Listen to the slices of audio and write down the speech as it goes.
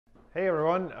Hey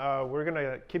everyone, we're going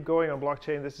to keep going on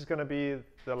blockchain. This is going to be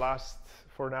the last,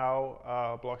 for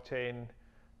now, blockchain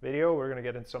video. We're going to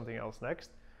get into something else next.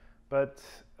 But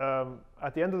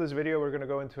at the end of this video, we're going to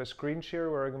go into a screen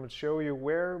share where I'm going to show you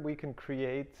where we can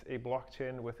create a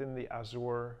blockchain within the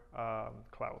Azure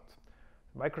cloud.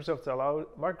 Microsoft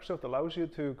allows you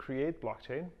to create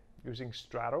blockchain using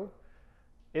Strato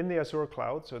in the Azure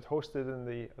cloud, so it's hosted in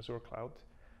the Azure cloud.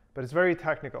 But it's very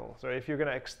technical. So if you're going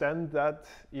to extend that,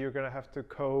 you're going to have to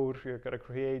code, you're going to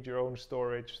create your own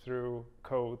storage through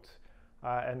code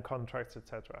and contracts,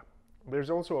 etc. There's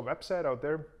also a website out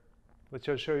there, which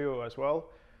I'll show you as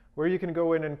well, where you can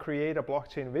go in and create a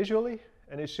blockchain visually,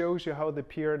 and it shows you how the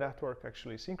peer network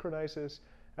actually synchronizes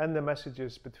and the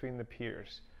messages between the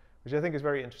peers, which I think is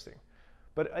very interesting.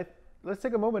 But let's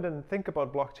take a moment and think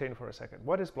about blockchain for a second.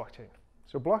 What is blockchain?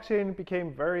 So blockchain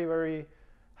became very, very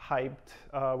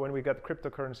hyped when we got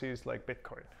cryptocurrencies like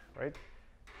Bitcoin, right?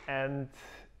 And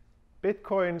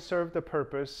Bitcoin served the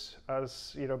purpose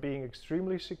as being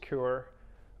extremely secure,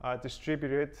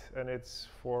 distributed, and it's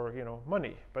for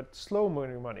money, but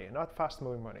slow-moving money, not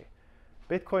fast-moving money.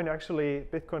 Bitcoin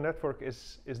network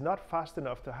is not fast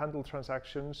enough to handle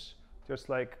transactions just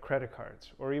like credit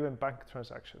cards or even bank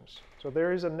transactions. So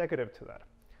there is a negative to that.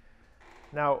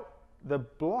 Now, the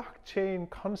blockchain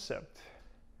concept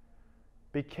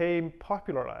became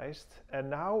popularized, and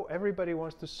now everybody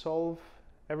wants to solve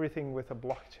everything with a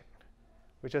blockchain,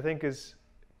 which I think is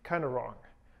kind of wrong.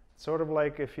 It's sort of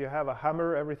like if you have a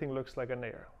hammer, everything looks like a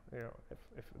nail.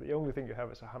 If the only thing you have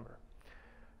is a hammer.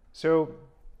 So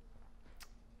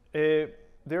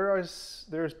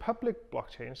there's public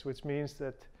blockchains, which means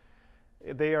that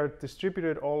they are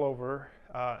distributed all over,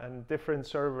 and different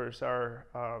servers are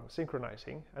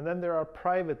synchronizing. And then there are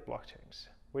private blockchains,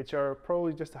 which are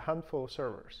probably just a handful of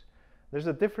servers. There's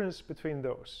a difference between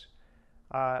those.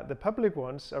 The public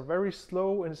ones are very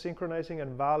slow in synchronizing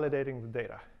and validating the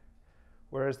data,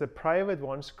 whereas the private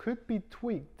ones could be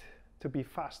tweaked to be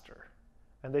faster,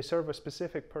 and they serve a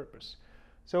specific purpose.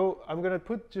 So I'm going to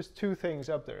put just two things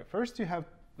up there. First, you have,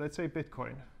 let's say,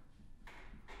 Bitcoin,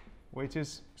 which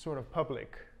is sort of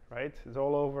public, right? It's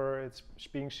all over, it's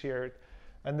being shared.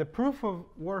 And the proof of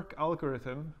work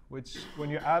algorithm, which when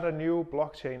you add a new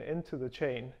blockchain into the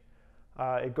chain,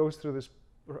 it goes through this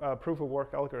proof of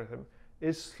work algorithm,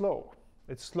 is slow.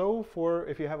 It's slow for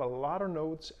if you have a lot of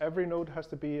nodes, every node has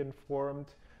to be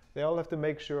informed, they all have to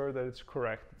make sure that it's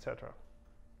correct, etc.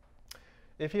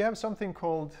 If you have something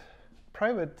called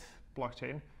private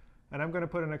blockchain, and I'm going to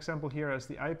put an example here as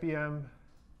the IBM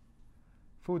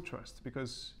Food Trust,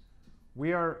 because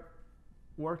we are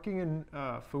working in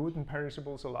food and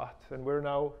perishables a lot, and we're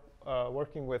now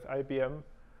working with IBM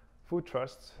Food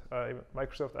Trust,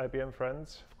 Microsoft IBM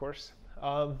friends, of course.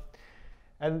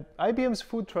 And IBM's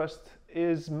Food Trust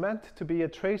is meant to be a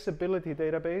traceability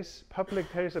database, public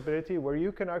traceability, where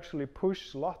you can actually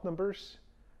push lot numbers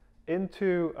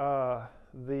into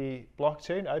the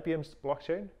blockchain, IBM's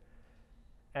blockchain,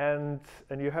 and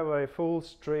you have a full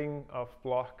string of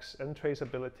blocks and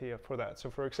traceability for that.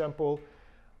 So for example,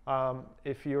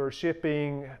 if you're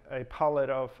shipping a pallet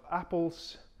of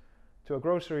apples to a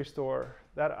grocery store,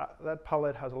 that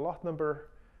pallet has a lot number.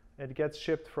 It gets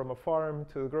shipped from a farm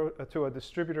to a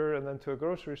distributor and then to a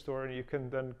grocery store, and you can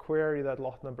then query that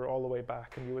lot number all the way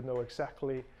back, and you would know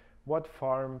exactly what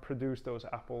farm produced those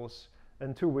apples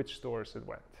and to which stores it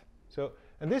went. So,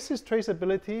 and this is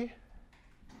traceability.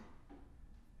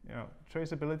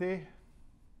 Traceability.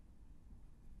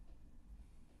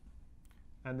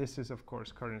 And this is, of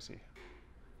course, currency.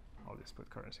 I'll just put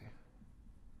currency.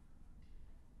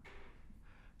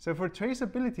 So for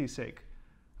traceability's sake,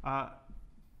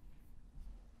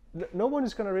 no one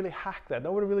is going to really hack that.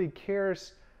 No one really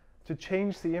cares to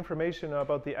change the information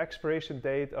about the expiration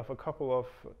date of a couple of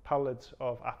pallets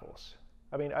of apples.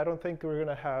 I mean, I don't think we're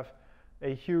going to have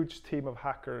a huge team of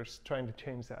hackers trying to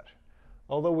change that.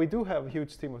 Although we do have a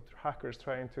huge team of hackers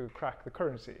trying to crack the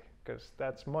currency, because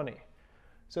that's money.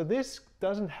 So this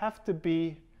doesn't have to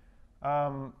be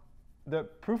the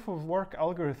proof of work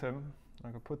algorithm,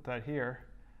 I can put that here,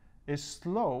 is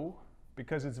slow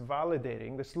because it's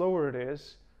validating. The slower it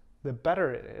is, the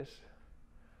better it is.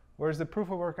 Whereas the proof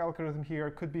of work algorithm here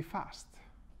could be fast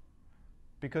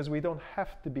because we don't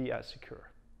have to be as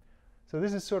secure. So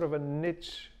this is sort of a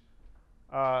niche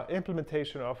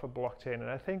implementation of a blockchain. And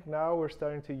I think now we're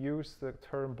starting to use the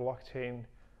term blockchain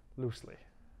loosely.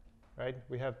 Right?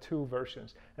 We have two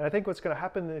versions. And I think what's going to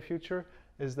happen in the future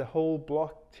is the whole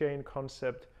blockchain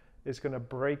concept is going to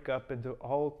break up into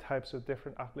all types of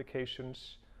different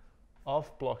applications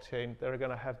of blockchain that are going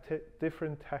to have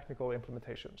different technical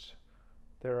implementations.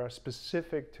 They are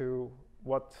specific to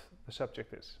what the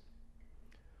subject is.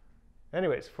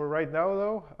 Anyways, for right now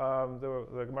though,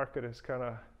 the market is kind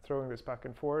of throwing this back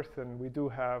and forth, and we do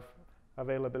have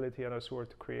availability on Azure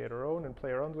to create our own and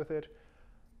play around with it.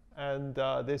 And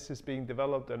this is being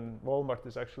developed, and Walmart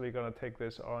is actually going to take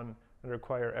this on and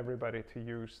require everybody to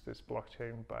use this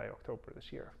blockchain by October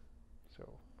this year. So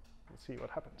we'll see what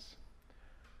happens.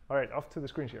 All right, off to the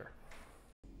screen share.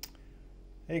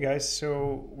 Hey guys,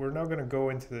 so we're now going to go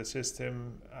into the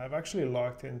system. I've actually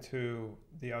logged into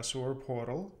the Azure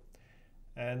portal.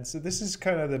 And so this is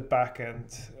kind of the back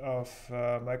end of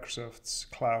Microsoft's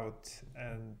cloud,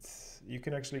 and you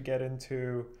can actually get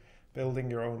into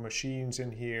building your own machines in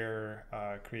here,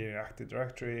 creating Active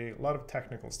Directory, a lot of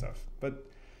technical stuff. But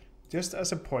just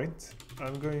as a point,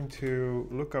 I'm going to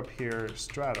look up here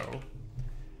Strato,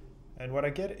 and what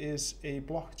I get is a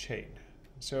blockchain.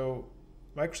 So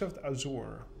Microsoft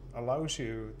Azure allows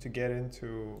you to get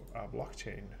into a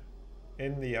blockchain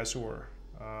in the Azure.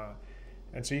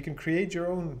 And so you can create your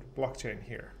own blockchain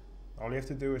here. All you have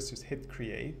to do is just hit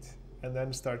create and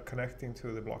then start connecting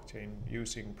to the blockchain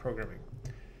using programming.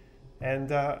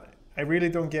 And I really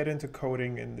don't get into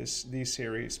coding in these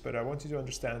series, but I want you to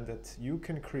understand that you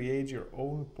can create your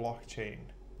own blockchain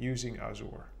using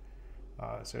Azure.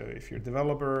 So if you're a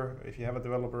developer, if you have a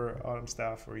developer on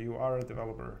staff, or you are a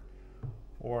developer,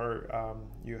 or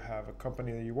you have a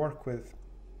company that you work with,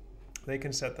 they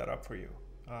can set that up for you.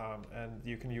 And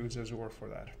you can use Azure for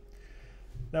that.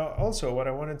 Now, also what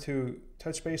I wanted to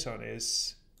touch base on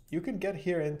is you can get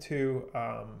here into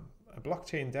a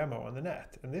blockchain demo on the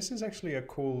net. And this is actually a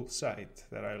cool site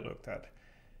that I looked at.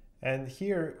 And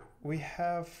here we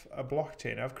have a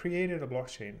blockchain. I've created a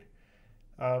blockchain.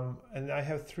 And I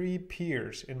have 3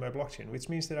 peers in my blockchain, which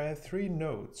means that I have 3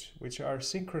 nodes which are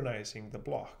synchronizing the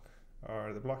block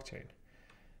or the blockchain.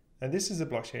 And this is the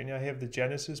blockchain. I have the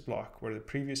Genesis block where the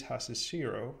previous hash is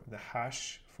 0. The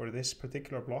hash for this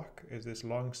particular block is this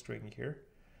long string here.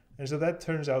 And so that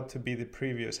turns out to be the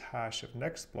previous hash of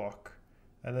next block,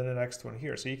 and then the next one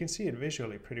here. So you can see it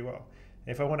visually pretty well.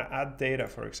 If I want to add data,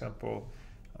 for example,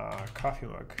 coffee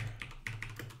mug,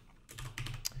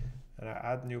 and I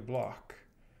add new block,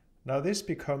 now this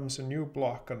becomes a new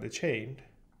block on the chain.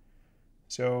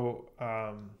 So,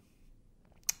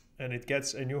 and it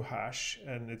gets a new hash,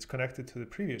 and it's connected to the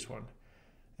previous one.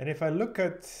 And if I look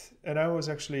at, and I was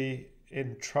actually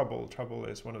in trouble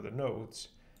is one of the nodes.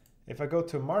 If I go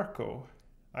to Marco,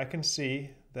 I can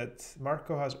see that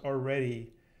Marco has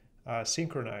already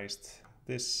synchronized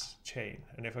this chain.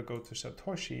 And if I go to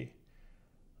Satoshi,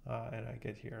 and I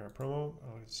get here a promo,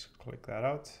 let's click that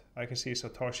out, I can see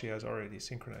Satoshi has already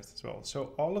synchronized as well.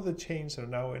 So all of the chains are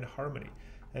now in harmony,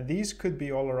 and these could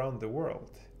be all around the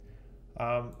world.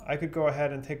 I could go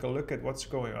ahead and take a look at what's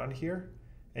going on here,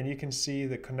 and you can see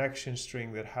the connection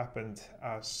string that happened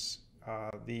as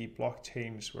the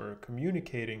blockchains were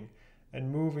communicating and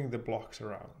moving the blocks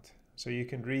around. So you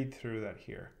can read through that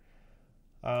here.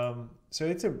 So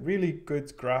it's a really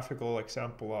good graphical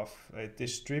example of a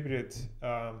distributed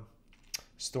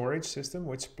storage system,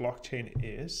 which blockchain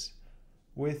is,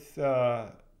 with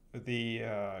the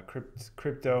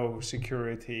crypto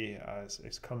security as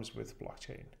it comes with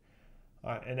blockchain.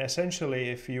 And essentially,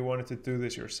 if you wanted to do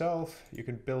this yourself, you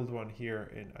can build one here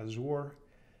in Azure.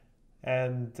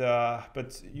 And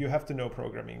but you have to know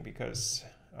programming, because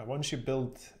once you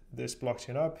build this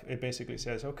blockchain up, it basically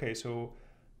says, okay, so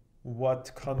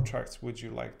what contracts would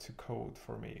you like to code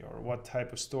for me, or what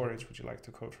type of storage would you like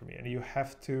to code for me? And you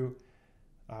have to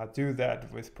do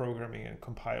that with programming and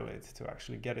compile it to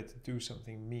actually get it to do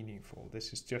something meaningful.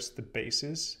 This is just the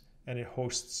basis, and it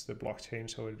hosts the blockchain,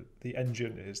 so the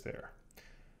engine is there.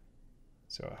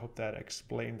 So I hope that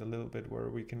explained a little bit where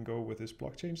we can go with this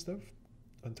blockchain stuff.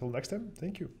 Until next time,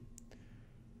 thank you.